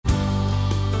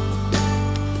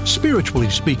Spiritually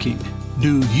speaking,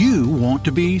 do you want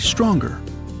to be stronger?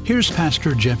 Here's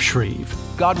Pastor Jeff Shreve.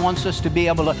 God wants us to be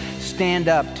able to stand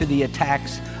up to the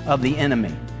attacks of the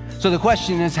enemy. So the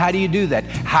question is, how do you do that?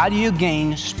 How do you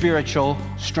gain spiritual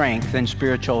strength and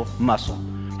spiritual muscle?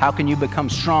 How can you become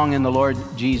strong in the Lord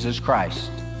Jesus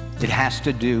Christ? It has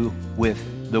to do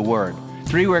with the Word.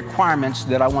 3 requirements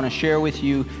that I want to share with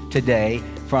you today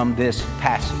from this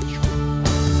passage.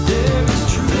 There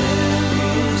is truth,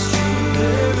 there is truth,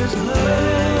 there is love,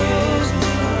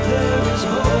 there is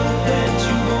hope that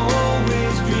you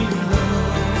always dreamed of.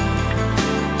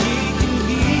 He can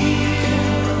heal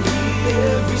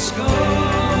every scar,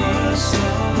 with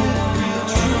real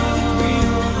truth,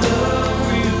 real love,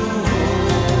 real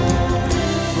hope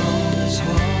from His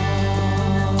heart.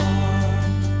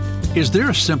 Is there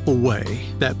a simple way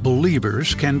that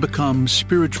believers can become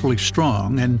spiritually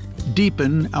strong and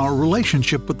deepen our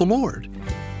relationship with the Lord?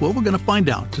 Well, we're going to find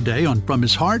out today on From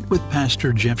His Heart with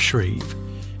Pastor Jeff Shreve,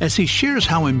 as he shares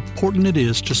how important it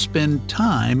is to spend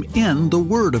time in the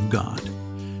Word of God.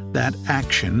 That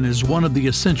action is one of the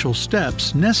essential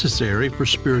steps necessary for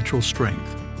spiritual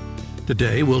strength.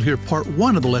 Today, we'll hear part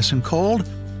 1 of the lesson called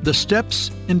The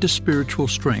Steps into Spiritual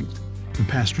Strength from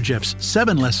Pastor Jeff's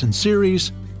 7-lesson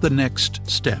series, The Next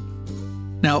Step.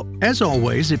 Now, as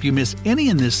always, if you miss any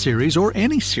in this series or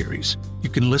any series, you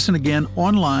can listen again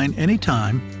online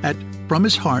anytime at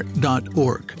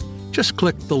FromHisHeart.org. Just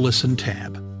click the Listen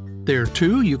tab. There,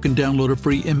 too, you can download a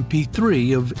free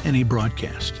MP3 of any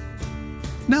broadcast.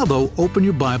 Now, though, open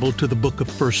your Bible to the book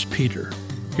of 1 Peter.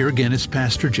 Here again is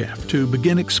Pastor Jeff to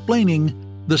begin explaining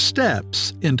the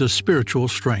steps into spiritual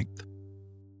strength.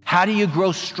 How do you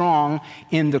grow strong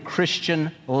in the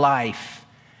Christian life?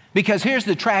 Because here's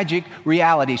the tragic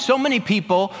reality. So many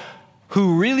people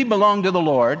who really belong to the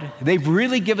Lord, they've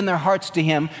really given their hearts to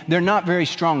Him, they're not very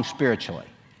strong spiritually.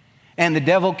 And the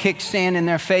devil kicks sand in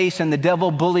their face, and the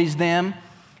devil bullies them,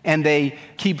 and they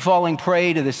keep falling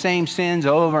prey to the same sins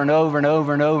over and over and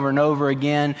over and over and over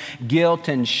again. Guilt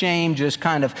and shame just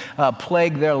kind of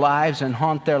plague their lives and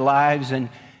haunt their lives, and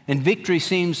victory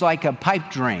seems like a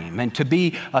pipe dream. And to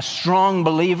be a strong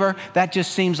believer, that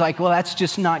just seems like, well, that's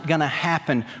just not going to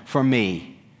happen for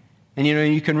me. And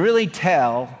you can really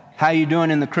tell how you're doing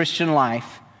in the Christian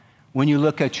life when you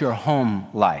look at your home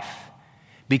life.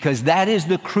 Because that is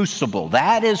the crucible.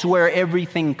 That is where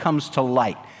everything comes to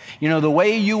light. The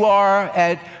way you are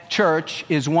at church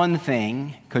is one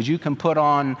thing, because you can put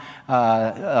on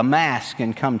a mask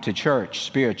and come to church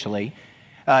spiritually.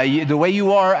 The way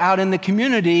you are out in the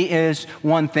community is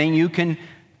one thing. You can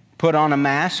put on a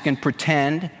mask and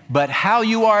pretend, but how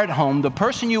you are at home, the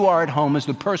person you are at home is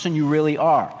the person you really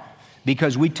are.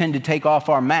 Because we tend to take off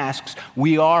our masks,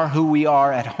 we are who we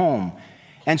are at home.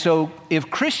 And so if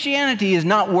Christianity is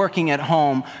not working at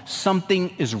home,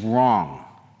 something is wrong.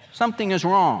 Something is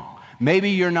wrong. Maybe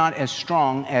you're not as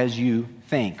strong as you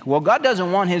think. Well, God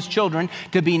doesn't want His children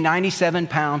to be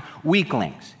 97-pound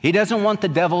weaklings. He doesn't want the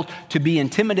devil to be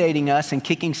intimidating us and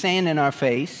kicking sand in our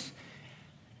face.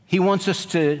 He wants us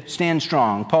to stand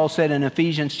strong. Paul said in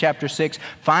Ephesians chapter 6,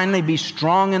 finally be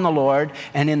strong in the Lord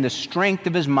and in the strength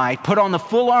of His might. Put on the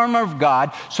full armor of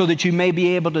God so that you may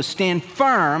be able to stand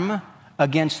firm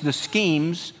against the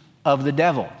schemes of the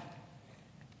devil.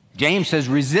 James says,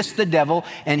 resist the devil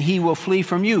and he will flee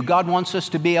from you. God wants us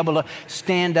to be able to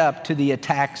stand up to the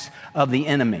attacks of the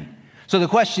enemy. So the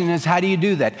question is, how do you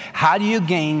do that? How do you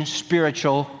gain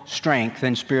spiritual strength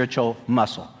and spiritual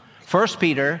muscle? 1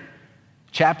 Peter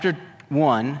chapter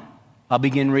 1, I'll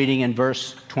begin reading in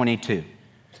verse 22.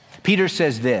 Peter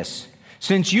says this,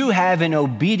 since you have in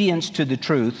obedience to the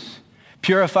truth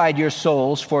purified your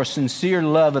souls for sincere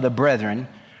love of the brethren,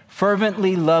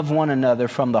 fervently love one another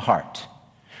from the heart.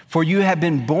 For you have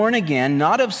been born again,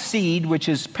 not of seed which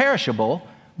is perishable,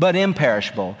 but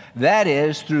imperishable. That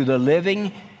is, through the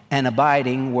living and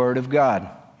abiding Word of God.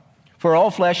 For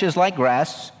all flesh is like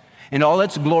grass, and all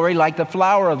its glory like the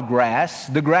flower of grass.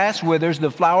 The grass withers, the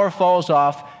flower falls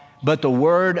off, but the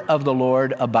word of the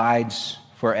Lord abides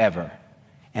forever.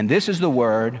 And this is the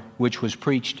word which was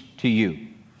preached to you.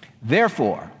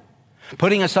 Therefore,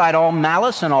 putting aside all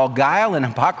malice and all guile and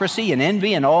hypocrisy and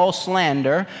envy and all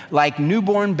slander, like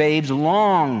newborn babes,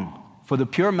 long for the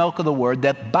pure milk of the word,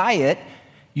 that by it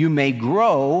you may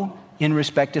grow in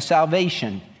respect to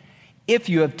salvation, if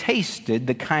you have tasted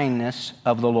the kindness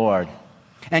of the Lord.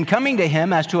 And coming to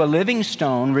Him as to a living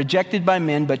stone, rejected by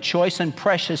men, but choice and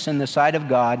precious in the sight of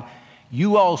God,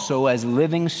 you also as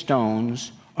living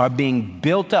stones are being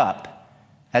built up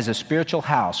as a spiritual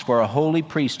house for a holy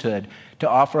priesthood, to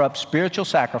offer up spiritual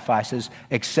sacrifices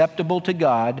acceptable to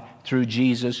God through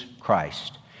Jesus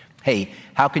Christ. Hey,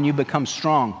 how can you become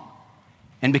strong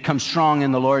and become strong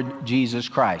in the Lord Jesus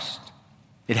Christ?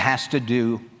 It has to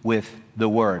do with the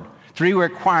Word. 3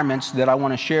 requirements that I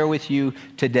want to share with you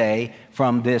today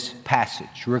from this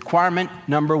passage. Requirement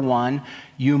number 1,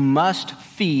 you must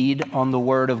feed on the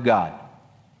Word of God.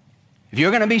 If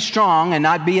you're going to be strong and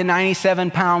not be a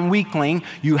 97-pound weakling,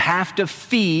 you have to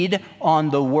feed on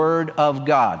the Word of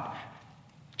God.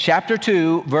 Chapter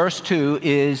 2, verse 2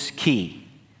 is key.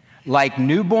 Like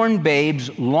newborn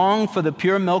babes, long for the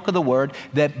pure milk of the Word,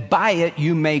 that by it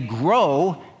you may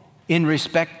grow in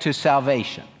respect to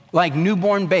salvation. Like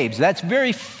newborn babes. That's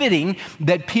very fitting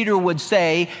that Peter would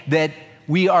say that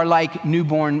we are like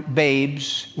newborn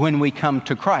babes when we come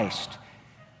to Christ.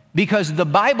 Because the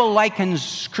Bible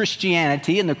likens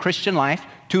Christianity and the Christian life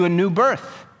to a new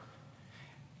birth.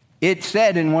 It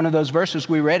said in one of those verses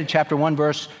we read in chapter 1,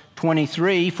 verse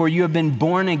 23, for you have been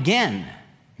born again,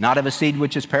 not of a seed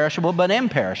which is perishable, but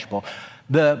imperishable.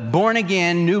 The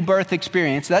born-again, new birth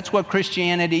experience, that's what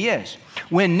Christianity is.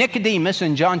 When Nicodemus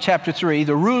in John chapter 3,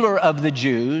 the ruler of the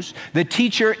Jews, the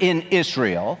teacher in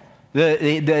Israel,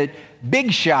 the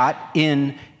big shot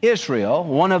in Israel,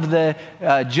 one of the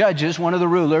judges, one of the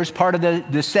rulers, part of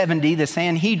the 70, the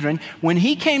Sanhedrin, when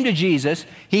he came to Jesus,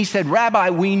 he said, Rabbi,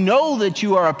 we know that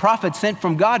you are a prophet sent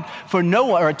from God,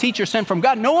 or a teacher sent from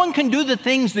God. No one can do the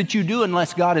things that you do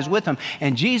unless God is with him.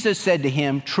 And Jesus said to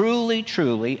him, truly,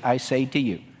 truly, I say to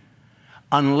you,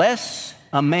 unless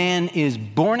a man is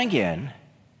born again,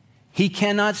 he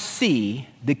cannot see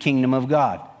the kingdom of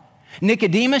God.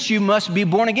 Nicodemus, you must be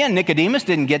born again. Nicodemus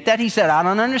didn't get that. He said, I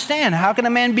don't understand. How can a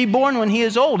man be born when he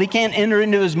is old? He can't enter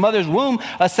into his mother's womb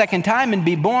a second time and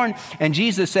be born. And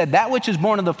Jesus said, that which is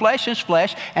born of the flesh is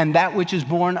flesh, and that which is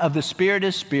born of the Spirit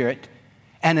is spirit.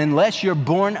 And unless you're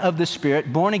born of the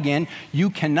Spirit, born again, you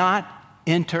cannot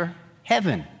enter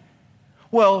heaven.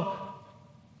 Well,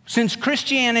 since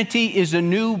Christianity is a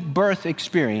new birth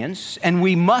experience and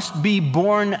we must be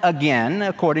born again,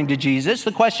 according to Jesus,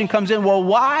 the question comes in, well,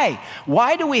 why?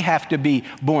 Why do we have to be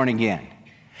born again?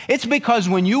 It's because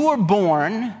when you were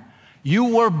born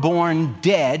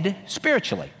dead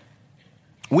spiritually.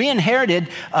 We inherited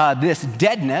this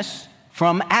deadness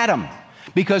from Adam.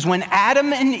 Because when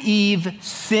Adam and Eve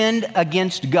sinned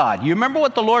against God, you remember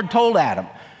what the Lord told Adam?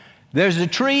 There's a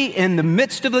tree in the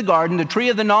midst of the garden, the tree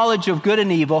of the knowledge of good and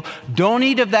evil. Don't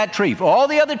eat of that tree. For all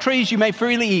the other trees you may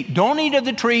freely eat. Don't eat of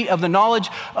the tree of the knowledge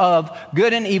of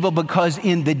good and evil, because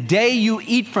in the day you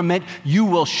eat from it, you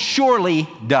will surely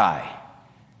die.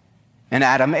 And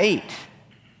Adam ate.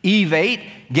 Eve ate,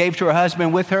 gave to her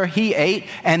husband with her. He ate,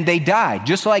 and they died.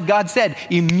 Just like God said,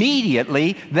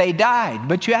 immediately they died.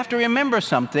 But you have to remember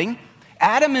something.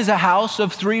 Adam is a house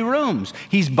of 3 rooms.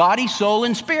 He's body, soul,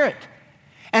 and spirit.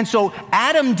 And so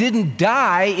Adam didn't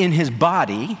die in his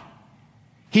body.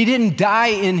 He didn't die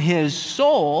in his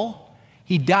soul.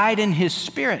 He died in his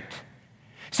spirit.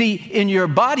 See, in your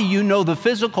body, you know the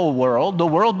physical world, the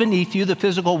world beneath you, the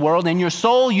physical world. In your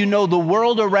soul, you know the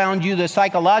world around you, the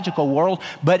psychological world.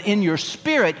 But in your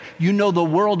spirit, you know the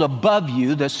world above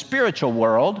you, the spiritual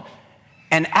world.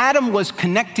 And Adam was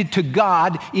connected to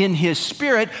God in his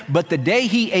spirit, but the day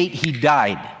he ate, he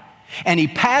died. And he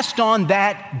passed on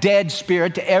that dead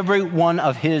spirit to every one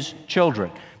of his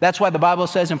children. That's why the Bible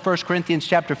says in 1 Corinthians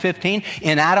chapter 15,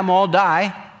 in Adam all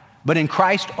die, but in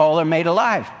Christ all are made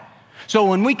alive. So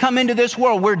when we come into this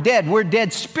world, we're dead. We're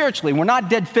dead spiritually. We're not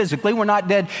dead physically. We're not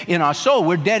dead in our soul.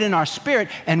 We're dead in our spirit,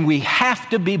 and we have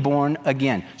to be born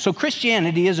again. So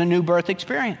Christianity is a new birth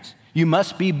experience. You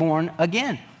must be born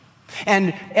again.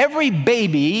 And every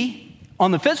baby,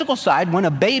 on the physical side, when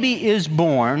a baby is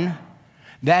born,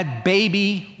 that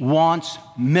baby wants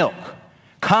milk,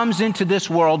 comes into this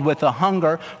world with a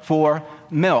hunger for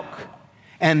milk.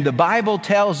 And the Bible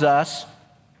tells us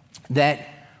that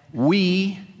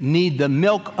we need the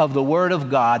milk of the Word of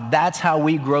God. That's how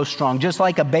we grow strong. Just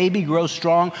like a baby grows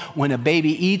strong when a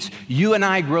baby eats, you and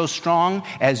I grow strong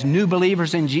as new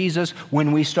believers in Jesus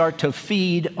when we start to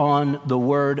feed on the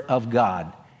Word of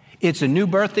God. It's a new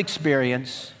birth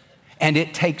experience, and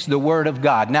it takes the Word of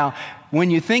God. Now, when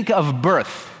you think of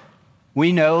birth,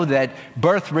 we know that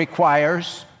birth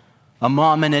requires a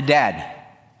mom and a dad.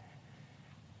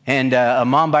 And a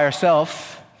mom by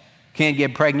herself can't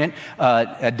get pregnant.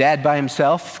 A dad by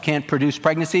himself can't produce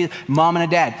pregnancy. Mom and a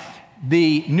dad.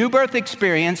 The new birth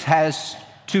experience has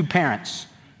 2 parents,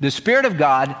 the Spirit of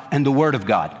God and the Word of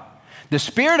God. The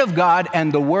Spirit of God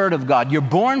and the Word of God. You're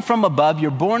born from above, you're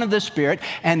born of the Spirit,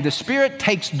 and the Spirit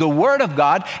takes the Word of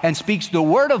God and speaks the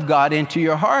Word of God into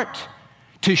your heart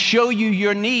to show you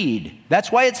your need.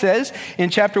 That's why it says in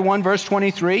chapter 1, verse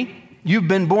 23, You've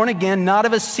been born again, not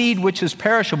of a seed which is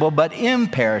perishable, but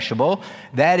imperishable.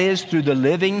 That is through the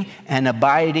living and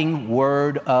abiding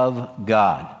Word of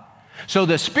God. So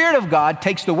the Spirit of God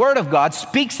takes the Word of God,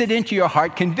 speaks it into your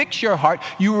heart, convicts your heart.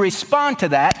 You respond to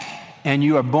that, and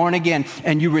you are born again,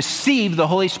 and you receive the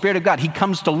Holy Spirit of God. He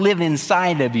comes to live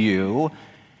inside of you,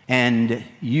 and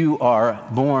you are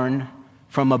born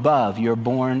from above. You're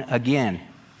born again.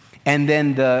 And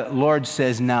then the Lord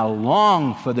says, now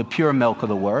long for the pure milk of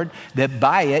the Word, that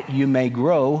by it you may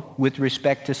grow with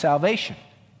respect to salvation.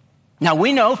 Now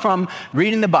we know from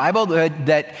reading the Bible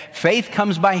that faith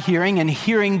comes by hearing, and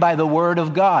hearing by the Word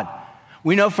of God.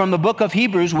 We know from the book of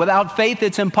Hebrews, without faith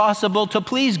it's impossible to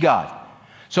please God.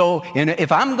 So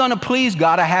if I'm going to please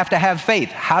God, I have to have faith.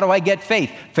 How do I get faith?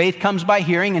 Faith comes by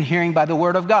hearing, and hearing by the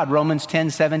Word of God, Romans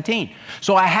 10:17.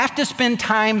 So I have to spend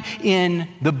time in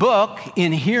the book,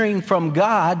 in hearing from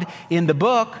God in the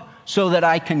book, so that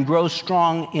I can grow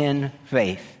strong in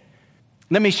faith.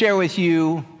 Let me share with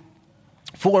you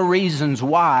 4 reasons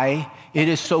why it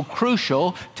is so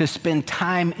crucial to spend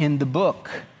time in the book,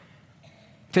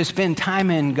 to spend time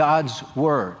in God's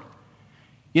Word.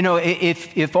 You know,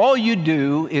 if all you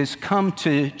do is come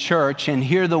to church and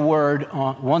hear the Word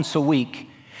once a week,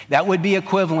 that would be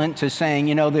equivalent to saying,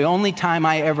 you know, the only time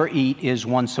I ever eat is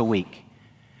once a week.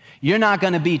 You're not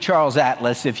going to be Charles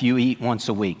Atlas if you eat once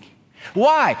a week.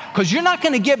 Why? Because you're not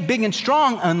going to get big and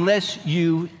strong unless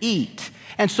you eat.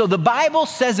 And so the Bible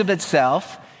says of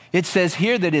itself, it says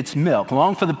here that it's milk.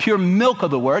 Long for the pure milk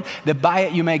of the Word, that by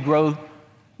it you may grow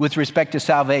with respect to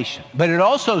salvation. But it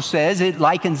also says, it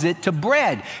likens it to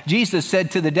bread. Jesus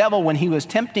said to the devil when he was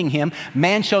tempting him,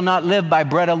 man shall not live by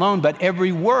bread alone, but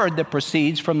every word that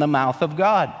proceeds from the mouth of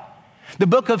God. The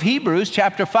book of Hebrews,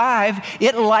 chapter 5,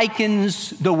 it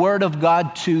likens the Word of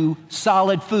God to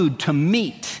solid food, to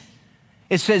meat.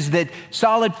 It says that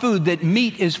solid food, that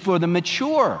meat is for the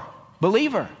mature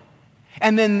believer.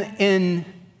 And then in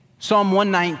Psalm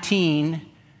 119,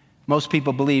 most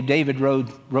people believe David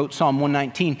wrote Psalm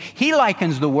 119. He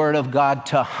likens the Word of God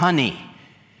to honey.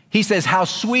 He says, how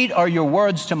sweet are your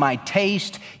words to my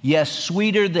taste, yes,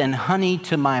 sweeter than honey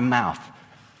to my mouth.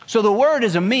 So the Word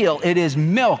is a meal. It is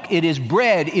milk. It is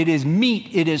bread. It is meat.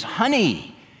 It is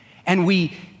honey. And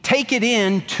we take it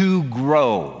in to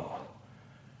grow.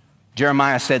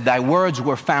 Jeremiah said, thy words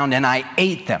were found and I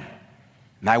ate them.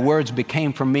 Thy words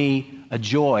became for me a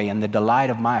joy and the delight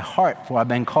of my heart, for I've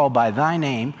been called by thy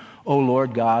name, O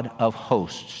Lord God of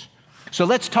hosts. So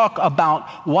let's talk about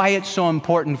why it's so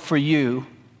important for you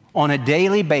on a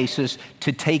daily basis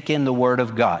to take in the Word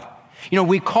of God. You know,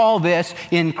 we call this,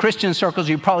 in Christian circles,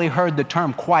 you've probably heard the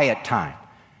term quiet time.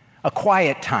 A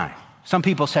quiet time. Some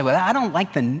people say, well, I don't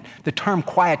like the term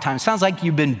quiet time. It sounds like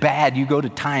you've been bad, you go to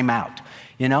time out.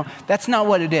 You know, that's not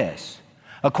what it is.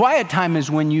 A quiet time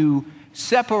is when you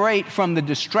separate from the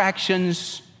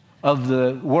distractions of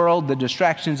the world, the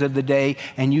distractions of the day,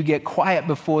 and you get quiet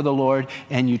before the Lord,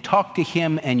 and you talk to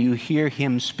Him, and you hear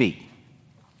Him speak.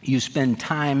 You spend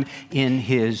time in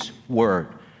His Word.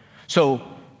 So,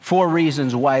 4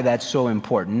 reasons why that's so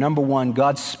important. Number 1,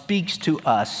 God speaks to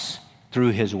us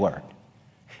through His Word.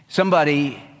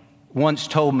 Somebody once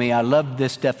told me, I loved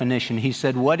this definition. He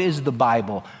said, what is the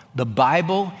Bible? The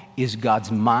Bible is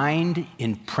God's mind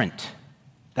in print.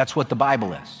 That's what the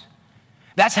Bible is.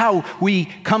 That's how we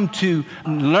come to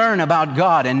learn about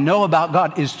God and know about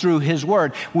God, is through His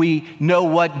Word. We know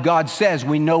what God says.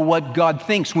 We know what God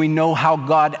thinks. We know how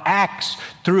God acts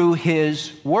through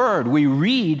His Word. We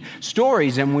read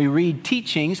stories and we read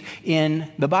teachings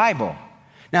in the Bible.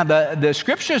 Now, the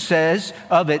Scripture says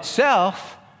of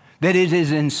itself that it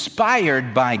is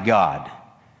inspired by God.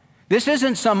 This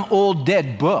isn't some old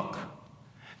dead book.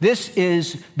 This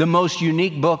is the most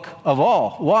unique book of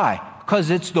all. Why? Because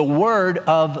it's the Word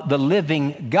of the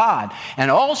living God.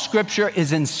 And all Scripture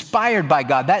is inspired by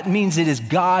God. That means it is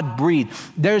God-breathed.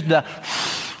 There's the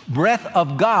breath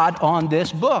of God on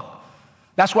this book.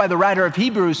 That's why the writer of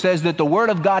Hebrews says that the Word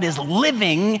of God is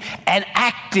living and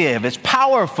active. It's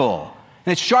powerful.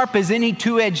 And it's sharp as any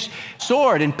two-edged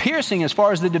sword, and piercing as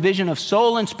far as the division of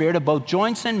soul and spirit, of both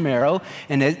joints and marrow,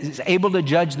 and is able to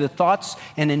judge the thoughts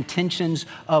and intentions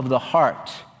of the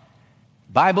heart.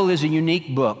 Bible is a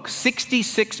unique book.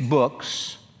 66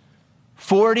 books,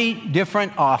 40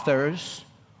 different authors,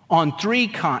 on 3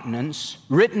 continents,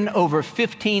 written over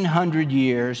 1,500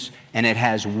 years, and it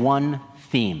has one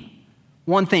theme.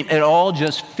 One theme. It all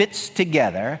just fits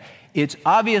together. It's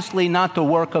obviously not the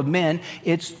work of men.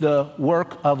 It's the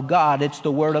work of God. It's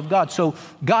the Word of God. So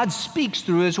God speaks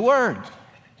through His Word.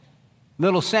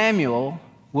 Little Samuel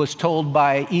was told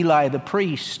by Eli the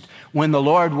priest when the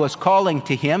Lord was calling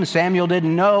to him. Samuel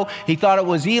didn't know. He thought it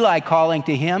was Eli calling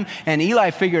to him, and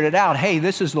Eli figured it out. Hey,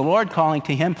 this is the Lord calling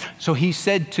to him. So he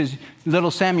said to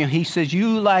little Samuel, he says,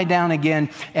 you lie down again,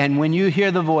 and when you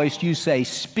hear the voice, you say,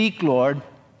 speak, Lord,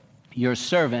 your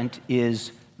servant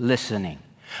is listening.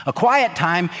 A quiet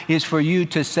time is for you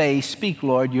to say, speak,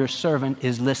 Lord, your servant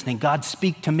is listening. God,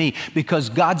 speak to me, because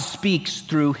God speaks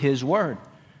through his word.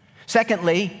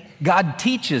 Secondly, God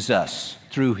teaches us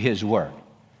through his word.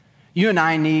 You and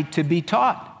I need to be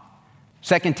taught.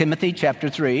 2 Timothy chapter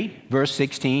 3, verse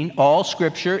 16, all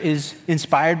scripture is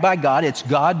inspired by God. It's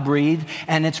God-breathed,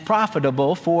 and it's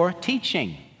profitable for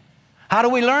teaching. How do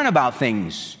we learn about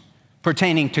things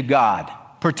pertaining to God,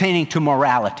 pertaining to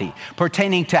morality,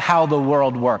 pertaining to how the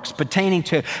world works, pertaining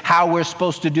to how we're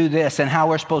supposed to do this and how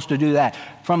we're supposed to do that?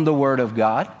 From the Word of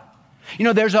God. You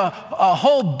know, there's a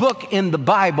whole book in the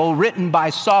Bible written by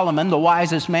Solomon, the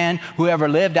wisest man who ever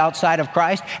lived outside of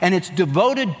Christ, and it's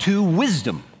devoted to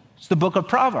wisdom. It's the book of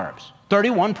Proverbs,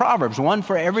 31 Proverbs, one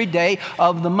for every day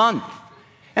of the month.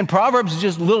 And Proverbs is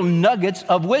just little nuggets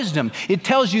of wisdom. It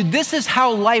tells you this is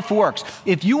how life works.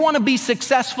 If you want to be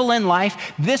successful in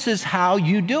life, this is how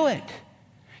you do it.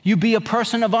 You be a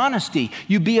person of honesty.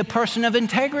 You be a person of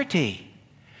integrity.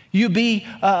 You be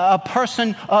a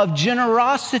person of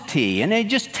generosity. And it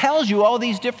just tells you all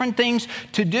these different things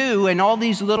to do and all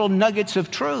these little nuggets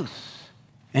of truth.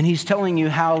 And he's telling you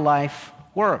how life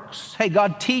works. Hey,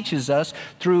 God teaches us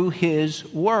through his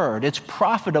word. It's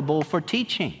profitable for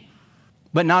teaching.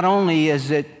 But not only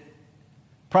is it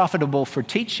profitable for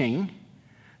teaching,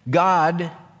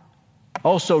 God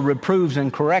also reproves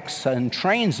and corrects and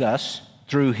trains us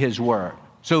through his word.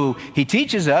 So he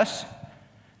teaches us,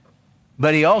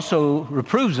 but he also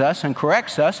reproves us and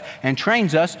corrects us and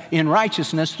trains us in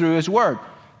righteousness through his word.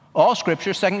 All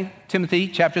scripture, 2 Timothy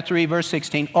chapter 3, verse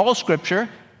 16, all scripture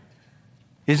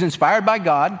is inspired by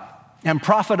God and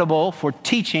profitable for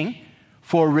teaching,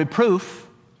 for reproof,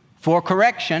 for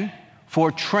correction,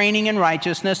 for training in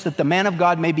righteousness, that the man of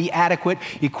God may be adequate,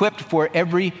 equipped for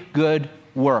every good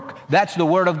work. That's the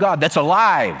word of God. That's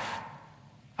alive.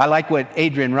 I like what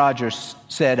Adrian Rogers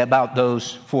said about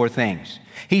those four things.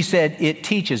 He said, it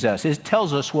teaches us. It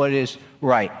tells us what is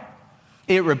right.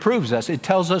 It reproves us. It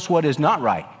tells us what is not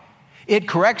right. It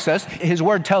corrects us. His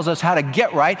word tells us how to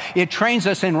get right. It trains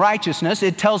us in righteousness.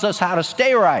 It tells us how to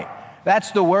stay right.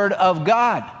 That's the word of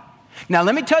God. Now,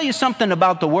 let me tell you something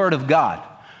about the word of God.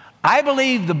 I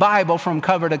believe the Bible from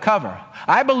cover to cover.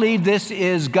 I believe this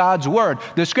is God's word.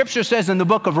 The scripture says in the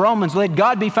book of Romans, let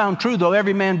God be found true, though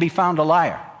every man be found a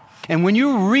liar. And when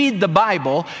you read the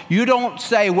Bible, you don't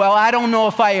say, well, I don't know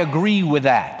if I agree with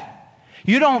that.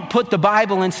 You don't put the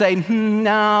Bible and say,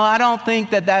 no, I don't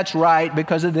think that that's right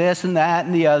because of this and that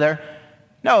and the other.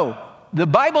 No, the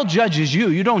Bible judges you.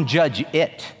 You don't judge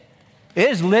it. It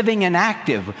is living and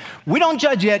active. We don't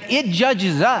judge it. It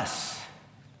judges us.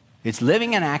 It's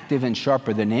living and active and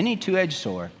sharper than any two-edged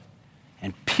sword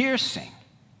and piercing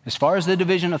as far as the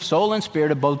division of soul and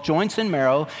spirit, of both joints and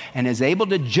marrow, and is able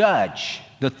to judge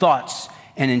the thoughts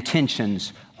and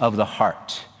intentions of the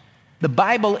heart. The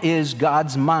Bible is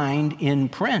God's mind in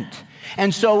print.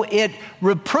 And so it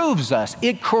reproves us,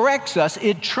 it corrects us,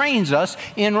 it trains us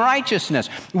in righteousness.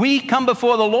 We come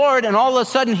before the Lord, and all of a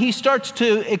sudden he starts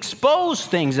to expose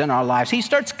things in our lives. He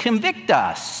starts to convict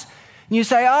us. And you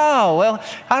say, oh, well,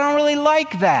 I don't really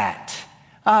like that.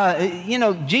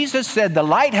 Jesus said the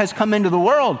light has come into the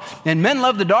world, and men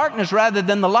love the darkness rather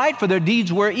than the light, for their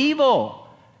deeds were evil.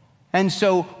 And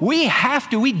so we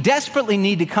desperately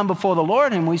need to come before the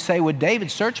Lord, and we say with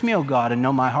David, search me, O God, and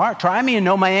know my heart. Try me and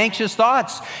know my anxious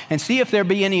thoughts, and see if there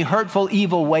be any hurtful,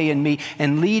 evil way in me,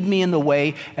 and lead me in the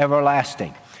way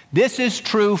everlasting. This is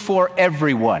true for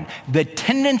everyone. The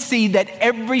tendency that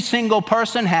every single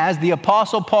person has, the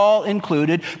Apostle Paul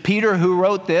included, Peter, who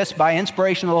wrote this by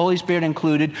inspiration of the Holy Spirit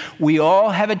included, we all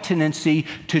have a tendency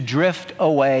to drift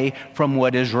away from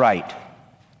what is right.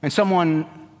 And someone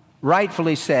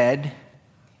rightfully said,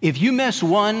 if you miss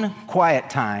one quiet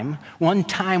time, one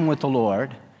time with the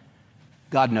Lord,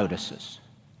 God notices.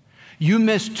 You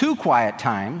miss 2 quiet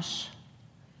times,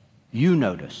 you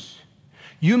notice.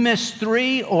 You miss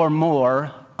 3 or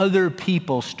more, other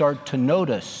people start to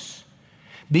notice,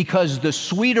 because the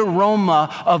sweet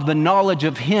aroma of the knowledge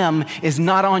of him is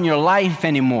not on your life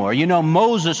anymore. You know,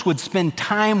 Moses would spend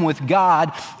time with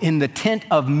God in the tent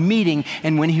of meeting,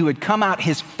 and when he would come out,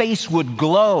 his face would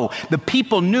glow. The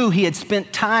people knew he had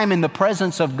spent time in the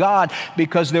presence of God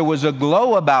because there was a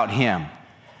glow about him.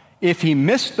 If he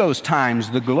missed those times,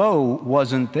 the glow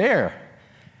wasn't there.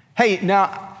 Hey,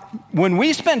 now, when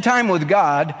we spend time with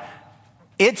God,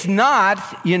 It's not,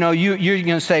 you're going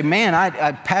to say, man,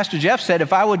 Pastor Jeff said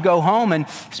if I would go home and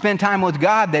spend time with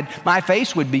God that my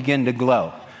face would begin to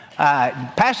glow.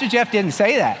 Pastor Jeff didn't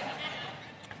say that.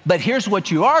 But here's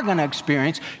what you are going to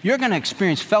experience. You're going to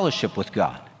experience fellowship with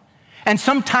God. And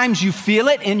sometimes you feel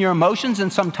it in your emotions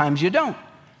and sometimes you don't.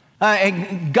 I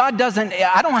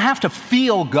don't have to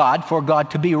feel God for God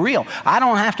to be real. I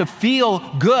don't have to feel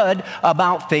good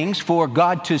about things for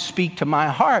God to speak to my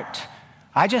heart.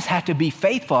 I just have to be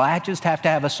faithful. I just have to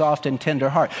have a soft and tender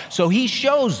heart. So he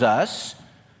shows us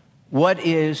what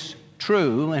is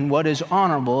true and what is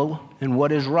honorable and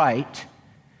what is right.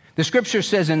 The scripture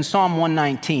says in Psalm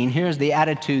 119, here's the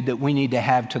attitude that we need to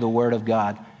have to the Word of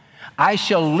God. I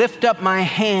shall lift up my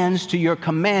hands to your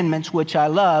commandments, which I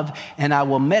love, and I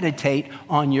will meditate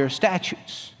on your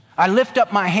statutes. I lift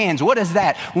up my hands. What is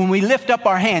that? When we lift up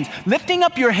our hands, lifting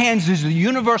up your hands is the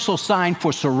universal sign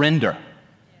for surrender.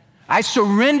 I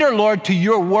surrender, Lord, to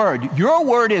your word. Your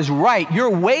word is right. Your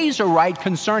ways are right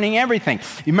concerning everything.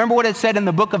 You remember what it said in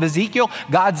the book of Ezekiel?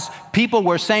 God's people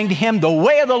were saying to him, the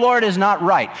way of the Lord is not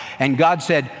right. And God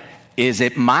said, is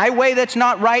it my way that's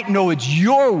not right? No, it's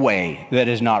your way that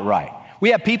is not right. We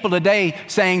have people today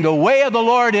saying the way of the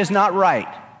Lord is not right.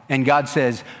 And God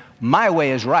says, my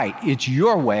way is right. It's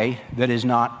your way that is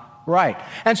not right.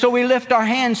 And so we lift our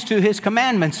hands to his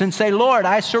commandments and say, Lord,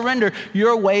 I surrender.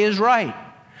 Your way is right.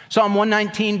 Psalm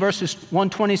 119 verses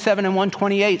 127 and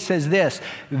 128 says this,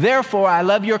 therefore I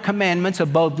love your commandments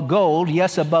above gold,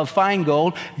 yes, above fine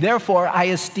gold. Therefore I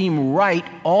esteem right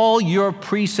all your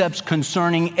precepts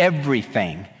concerning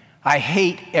everything. I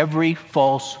hate every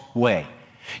false way.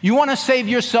 You want to save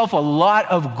yourself a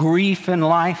lot of grief in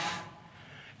life?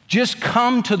 Just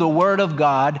come to the Word of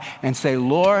God and say,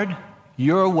 Lord,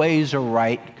 your ways are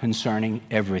right concerning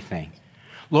everything.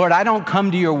 Lord, I don't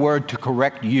come to your Word to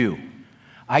correct you.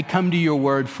 I come to your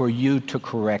word for you to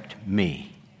correct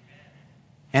me.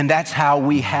 And that's how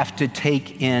we have to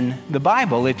take in the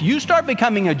Bible. If you start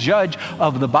becoming a judge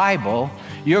of the Bible,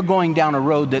 you're going down a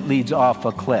road that leads off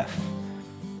a cliff.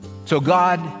 So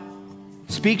God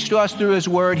speaks to us through his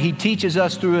word. He teaches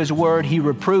us through his word. He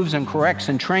reproves and corrects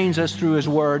and trains us through his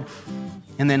word.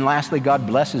 And then lastly, God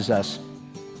blesses us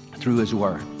through his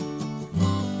word.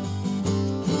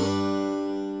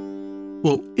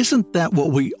 Well, isn't that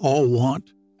what we all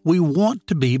want? We want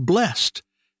to be blessed.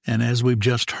 And as we've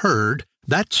just heard,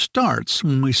 that starts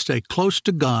when we stay close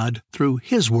to God through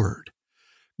his word.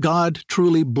 God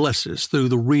truly blesses through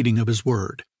the reading of his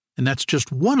word. And that's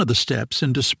just one of the steps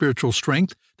into spiritual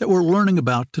strength that we're learning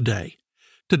about today.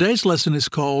 Today's lesson is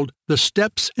called The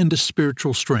Steps into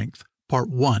Spiritual Strength, Part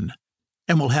 1.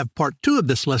 And we'll have Part 2 of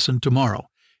this lesson tomorrow.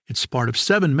 It's part of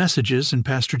 7 messages in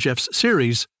Pastor Jeff's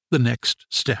series, The Next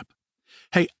Step.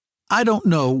 Hey, I don't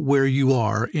know where you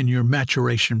are in your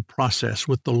maturation process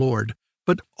with the Lord,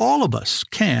 but all of us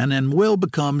can and will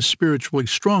become spiritually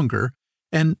stronger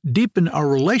and deepen our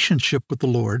relationship with the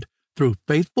Lord through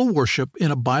faithful worship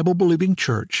in a Bible-believing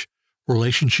church,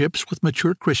 relationships with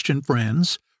mature Christian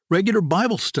friends, regular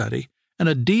Bible study, and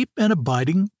a deep and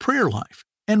abiding prayer life,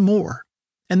 and more.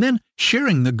 And then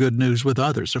sharing the good news with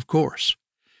others, of course.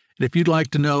 And if you'd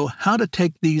like to know how to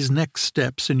take these next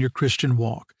steps in your Christian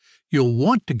walk, you'll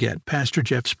want to get Pastor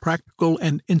Jeff's practical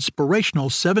and inspirational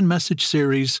 7-message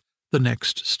series, The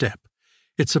Next Step.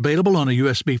 It's available on a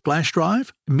USB flash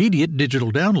drive, immediate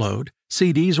digital download,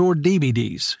 CDs or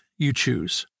DVDs. You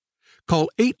choose. Call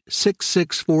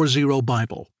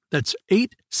 86640-BIBLE. That's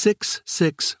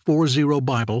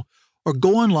 86640-BIBLE, or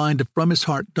go online to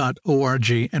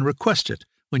FromHisHeart.org and request it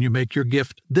when you make your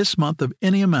gift this month of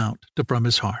any amount to From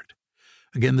His Heart.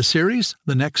 Again, the series,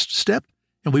 The Next Step,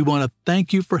 and we want to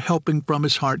thank you for helping From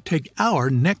His Heart take our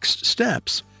next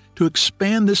steps to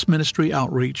expand this ministry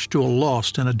outreach to a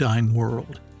lost and a dying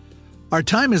world. Our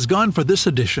time is gone for this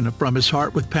edition of From His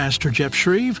Heart with Pastor Jeff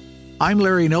Shreve. I'm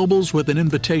Larry Nobles with an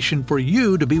invitation for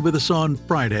you to be with us on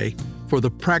Friday for the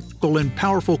practical and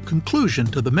powerful conclusion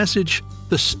to the message,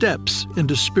 The Steps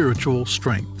into Spiritual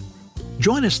Strength.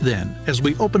 Join us then as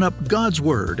we open up God's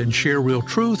Word and share real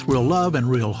truth, real love, and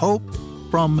real hope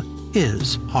from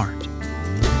His heart.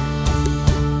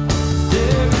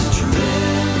 There is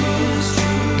truth,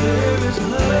 there is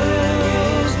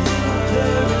love,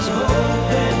 there is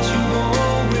hope that you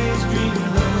always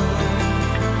dreamed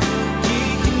of. He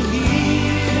can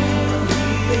heal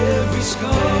every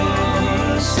scar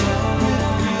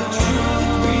with real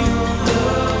truth, real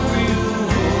love,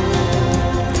 real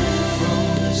hope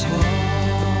from His heart.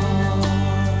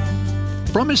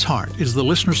 From His Heart is the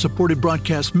listener-supported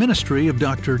broadcast ministry of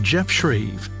Dr. Jeff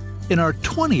Shreve. In our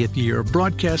 20th year of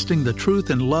broadcasting the truth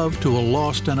and love to a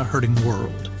lost and a hurting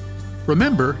world.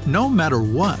 Remember, no matter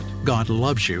what, God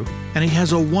loves you, and He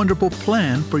has a wonderful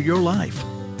plan for your life.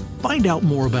 Find out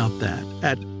more about that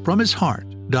at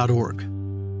FromHisHeart.org.